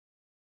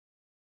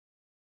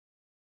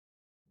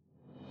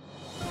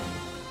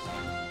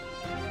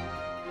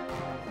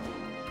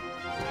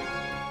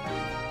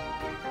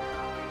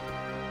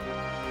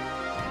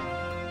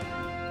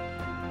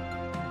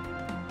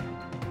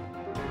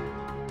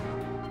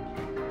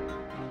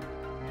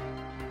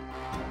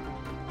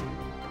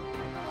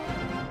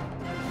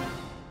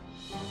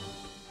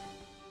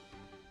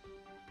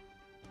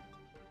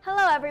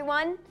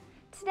everyone.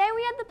 Today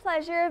we had the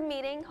pleasure of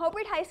meeting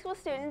Hobart High School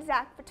student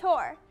Zach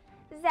Vitor.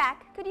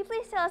 Zach, could you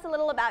please tell us a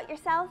little about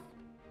yourself?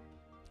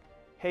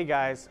 Hey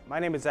guys, my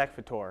name is Zach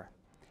Vitor,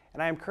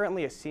 and I am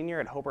currently a senior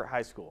at Hobart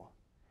High School.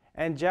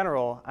 In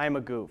general, I am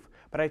a goof,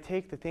 but I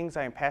take the things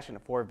I am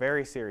passionate for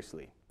very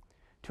seriously.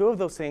 Two of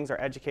those things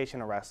are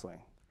education and wrestling.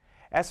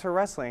 As for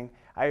wrestling,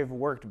 I have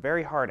worked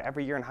very hard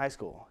every year in high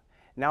school.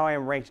 Now I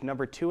am ranked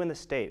number 2 in the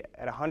state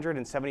at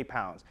 170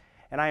 pounds,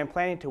 and I am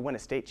planning to win a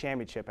state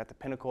championship at the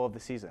pinnacle of the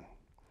season.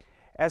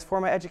 As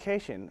for my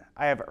education,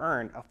 I have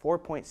earned a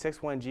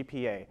 4.61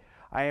 GPA.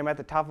 I am at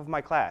the top of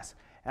my class,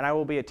 and I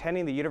will be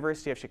attending the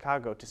University of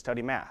Chicago to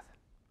study math.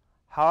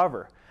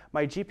 However,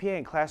 my GPA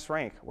and class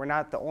rank were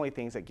not the only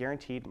things that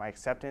guaranteed my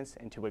acceptance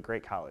into a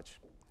great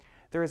college.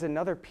 There is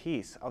another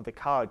piece of the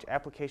college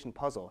application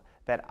puzzle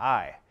that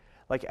I,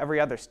 like every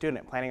other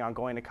student planning on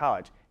going to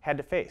college, had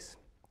to face.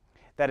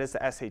 That is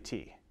the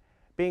SAT.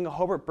 Being a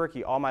Hobart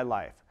Berkey all my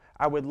life,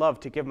 I would love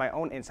to give my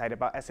own insight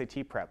about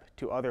SAT prep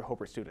to other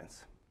Hobart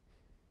students.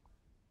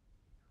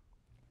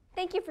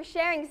 Thank you for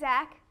sharing,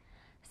 Zach.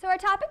 So our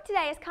topic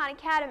today is Khan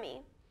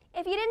Academy.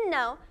 If you didn't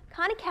know,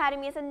 Khan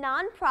Academy is a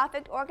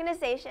non-profit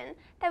organization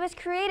that was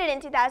created in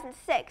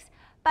 2006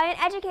 by an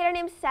educator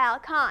named Sal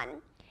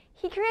Khan.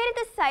 He created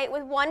the site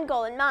with one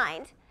goal in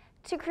mind,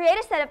 to create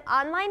a set of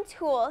online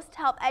tools to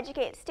help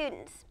educate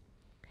students.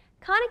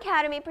 Khan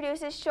Academy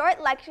produces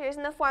short lectures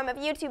in the form of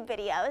YouTube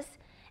videos,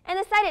 and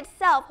the site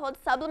itself holds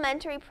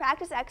supplementary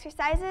practice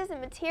exercises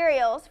and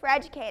materials for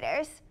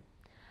educators.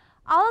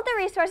 All of the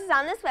resources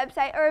on this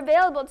website are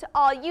available to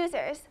all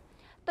users.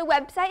 The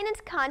website and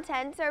its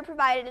contents are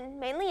provided in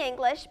mainly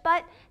English,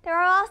 but they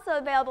are also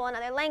available in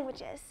other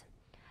languages.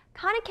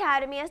 Khan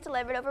Academy has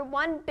delivered over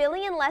 1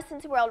 billion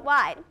lessons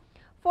worldwide.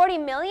 40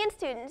 million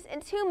students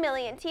and 2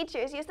 million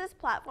teachers use this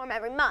platform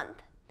every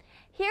month.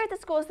 Here at the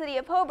School City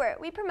of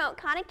Hobart, we promote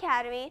Khan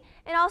Academy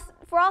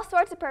for all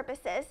sorts of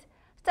purposes,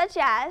 such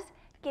as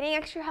getting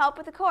extra help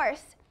with a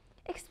course,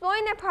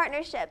 exploring their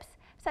partnerships,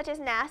 such as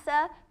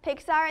NASA,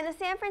 Pixar, and the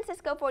San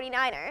Francisco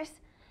 49ers,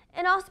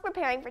 and also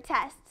preparing for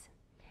tests.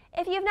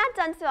 If you have not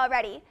done so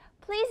already,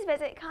 please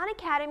visit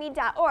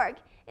khanacademy.org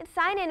and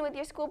sign in with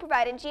your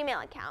school-provided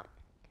Gmail account.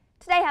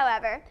 Today,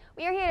 however,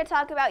 we are here to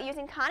talk about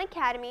using Khan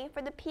Academy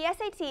for the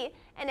PSAT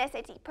and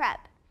SAT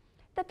prep.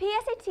 The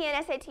PSAT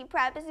and SAT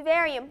prep is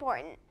very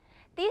important.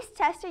 These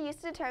tests are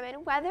used to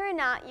determine whether or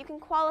not you can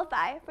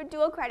qualify for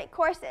dual credit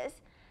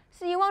courses,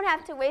 so you won't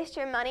have to waste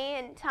your money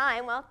and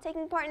time while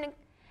taking part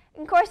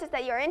in courses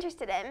that you are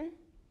interested in.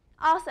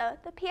 Also,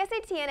 the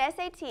PSAT and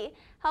SAT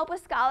help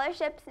with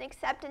scholarships and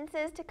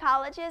acceptances to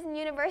colleges and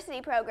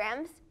university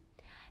programs.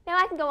 Now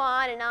I can go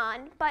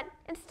on, but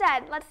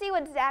instead, let's see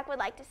what Zach would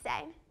like to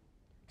say.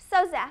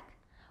 So Zach,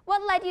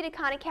 what led you to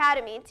Khan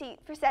Academy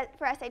for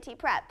SAT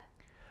prep?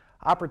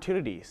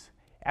 Opportunities.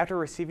 After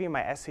receiving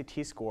my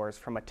SAT scores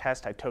from a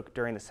test I took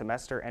during the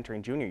semester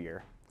entering junior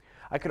year,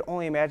 I could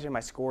only imagine my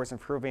scores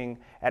improving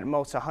at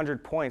most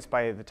 100 points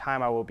by the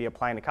time I will be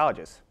applying to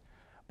colleges.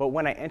 But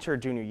when I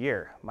entered junior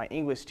year, my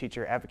English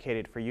teacher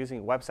advocated for using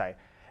a website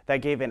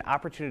that gave an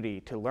opportunity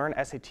to learn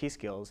SAT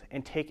skills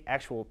and take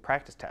actual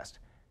practice tests,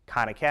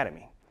 Khan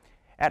Academy.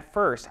 At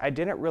first, I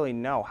didn't really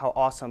know how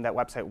awesome that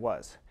website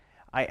was.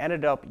 I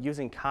ended up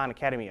using Khan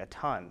Academy a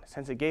ton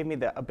since it gave me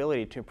the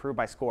ability to improve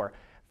my score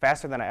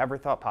faster than I ever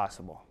thought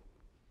possible.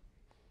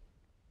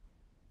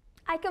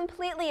 I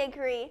completely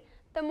agree.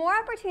 The more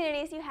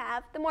opportunities you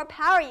have, the more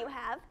power you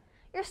have.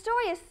 Your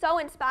story is so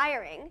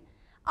inspiring.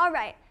 All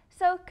right,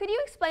 so could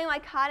you explain why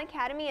Khan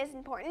Academy is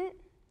important?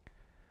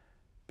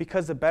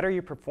 Because the better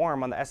you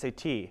perform on the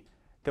SAT,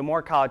 the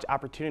more college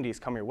opportunities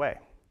come your way.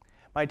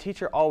 My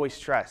teacher always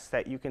stressed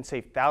that you can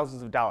save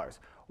thousands of dollars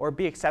or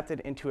be accepted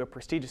into a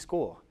prestigious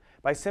school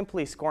by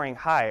simply scoring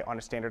high on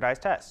a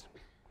standardized test.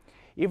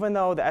 Even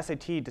though the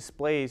SAT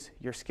displays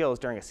your skills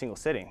during a single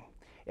sitting,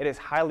 it is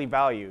highly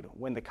valued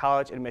when the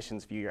college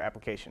admissions view your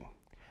application.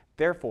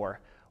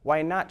 Therefore,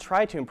 why not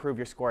try to improve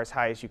your score as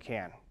high as you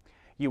can?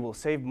 You will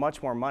save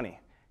much more money.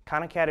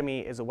 Khan Academy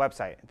is a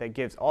website that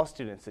gives all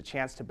students the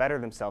chance to better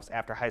themselves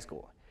after high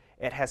school.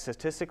 It has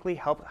statistically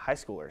helped high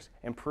schoolers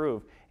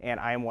improve, and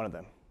I am one of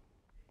them.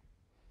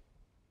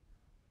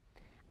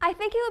 I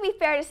think it would be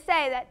fair to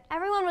say that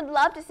everyone would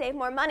love to save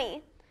more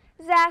money.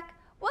 Zach,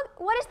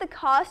 what is the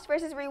cost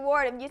versus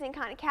reward of using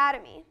Khan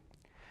Academy?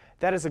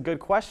 That is a good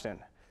question.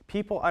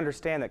 People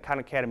understand that Khan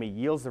Academy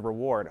yields the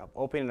reward of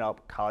opening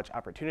up college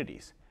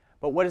opportunities.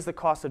 But what is the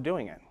cost of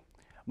doing it?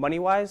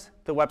 Money-wise,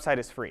 the website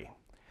is free.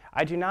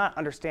 I do not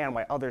understand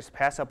why others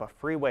pass up a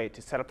free way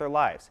to set up their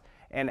lives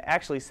and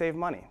actually save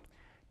money.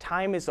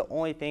 Time is the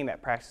only thing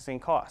that practicing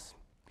costs.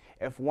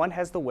 If one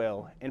has the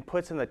will and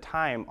puts in the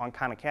time on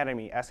Khan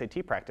Academy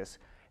SAT practice,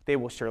 they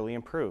will surely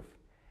improve.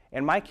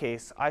 In my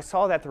case, I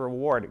saw that the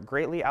reward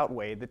greatly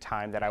outweighed the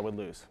time that I would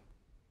lose.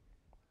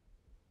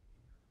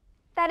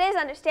 That is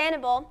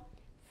understandable.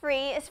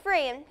 Free is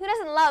free, and who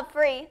doesn't love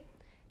free?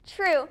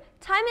 True,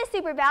 time is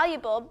super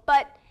valuable,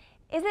 but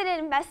is it an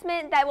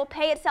investment that will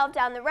pay itself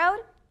down the road?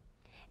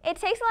 It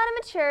takes a lot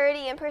of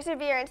maturity and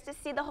perseverance to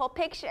see the whole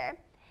picture.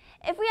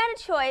 If we had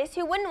a choice,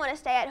 who wouldn't want to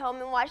stay at home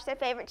and watch their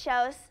favorite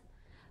shows?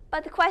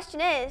 But the question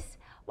is,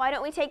 why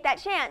don't we take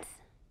that chance?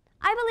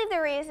 I believe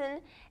the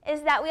reason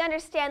is that we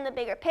understand the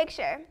bigger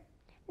picture.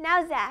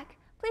 Now, Zach,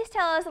 please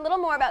tell us a little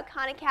more about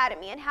Khan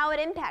Academy and how it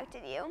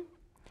impacted you.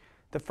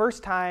 The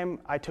first time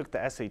I took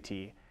the SAT,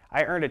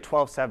 I earned a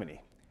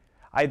 1270.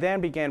 I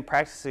then began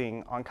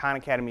practicing on Khan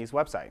Academy's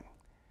website.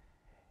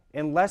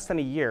 In less than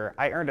a year,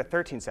 I earned a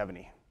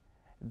 1370.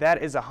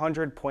 That is a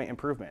 100-point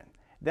improvement.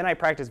 Then I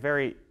practiced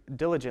very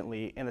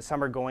diligently in the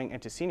summer going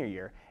into senior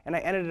year, and I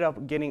ended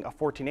up getting a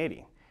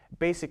 1480.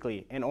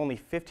 Basically, in only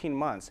 15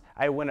 months,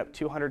 I went up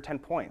 210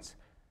 points.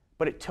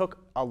 But it took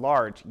a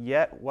large,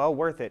 yet well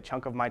worth it,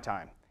 chunk of my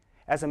time.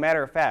 As a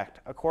matter of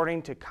fact,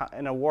 according to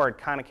an award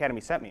Khan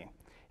Academy sent me,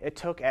 it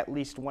took at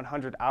least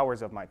 100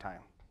 hours of my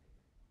time.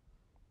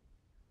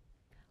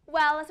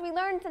 Well, as we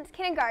learned since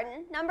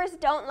kindergarten, numbers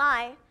don't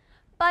lie.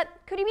 But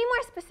could you be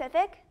more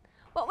specific?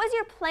 What was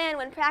your plan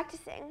when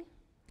practicing?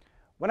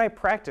 When I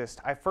practiced,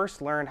 I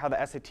first learned how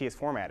the SAT is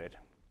formatted.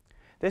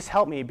 This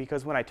helped me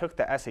because when I took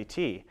the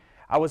SAT,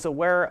 I was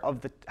aware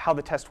of how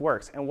the test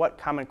works and what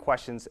common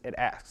questions it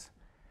asks.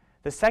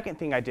 The second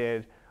thing I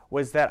did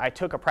was that I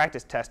took a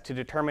practice test to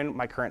determine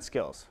my current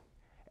skills.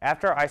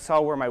 After I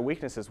saw where my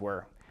weaknesses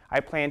were, I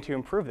planned to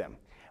improve them.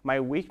 My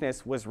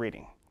weakness was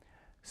reading.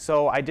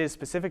 So I did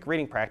specific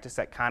reading practice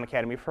that Khan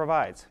Academy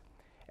provides.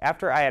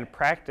 After I had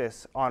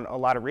practiced on a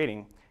lot of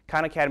reading,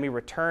 Khan Academy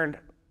returned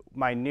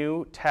my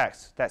new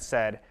text that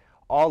said,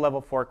 all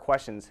level 4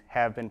 questions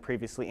have been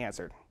previously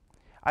answered.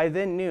 I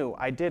then knew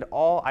I did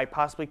all I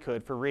possibly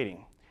could for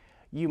reading.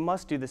 You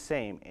must do the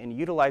same and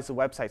utilize the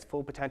website's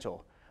full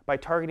potential by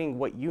targeting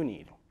what you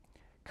need.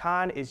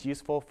 Khan is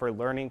useful for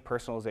learning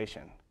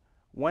personalization.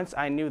 Once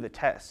I knew the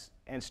tests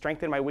and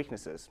strengthened my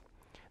weaknesses,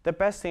 the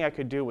best thing I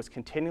could do was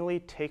continually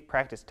take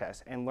practice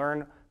tests and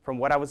learn from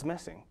what I was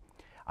missing.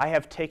 I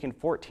have taken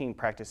 14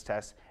 practice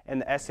tests,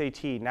 and the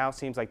SAT now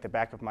seems like the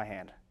back of my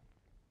hand.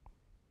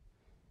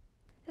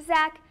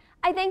 Zach,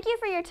 I thank you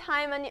for your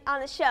time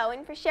on the show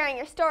and for sharing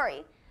your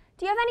story.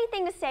 Do you have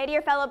anything to say to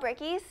your fellow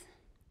Brickies?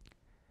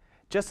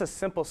 Just a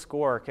simple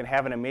score can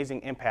have an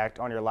amazing impact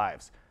on your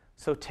lives,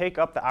 so take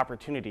up the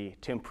opportunity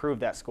to improve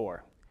that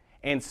score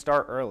and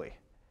start early.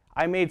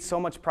 I made so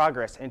much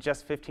progress in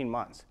just 15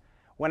 months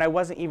when I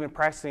wasn't even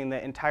practicing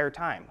the entire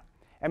time.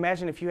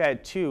 Imagine if you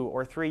had 2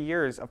 or 3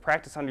 years of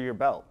practice under your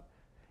belt.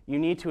 You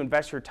need to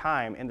invest your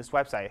time in this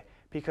website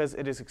because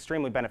it is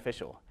extremely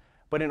beneficial.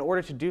 But in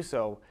order to do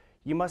so,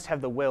 you must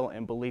have the will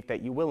and belief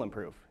that you will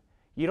improve.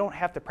 You don't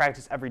have to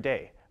practice every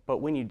day, but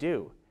when you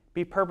do,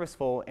 be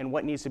purposeful in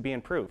what needs to be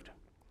improved.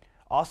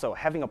 Also,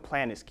 having a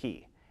plan is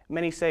key.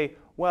 Many say,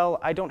 well,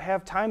 I don't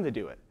have time to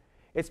do it.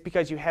 It's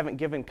because you haven't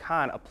given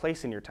Khan a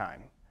place in your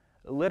time.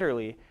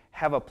 Literally,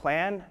 have a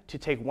plan to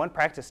take 1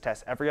 practice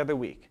test every other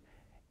week,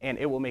 and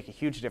it will make a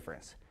huge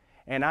difference.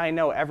 And I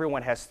know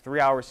everyone has 3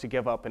 hours to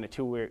give up in a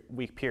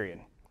 2-week period.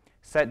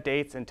 Set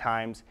dates and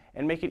times,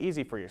 and make it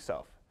easy for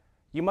yourself.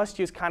 You must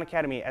use Khan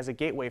Academy as a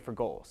gateway for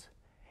goals.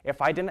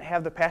 If I didn't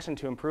have the passion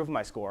to improve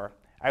my score,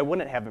 I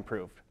wouldn't have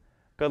improved.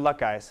 Good luck,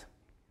 guys.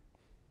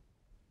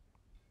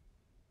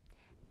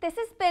 This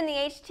has been the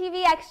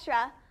HTV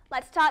Extra.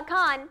 Let's Talk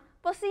Khan.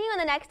 We'll see you in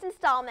the next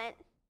installment.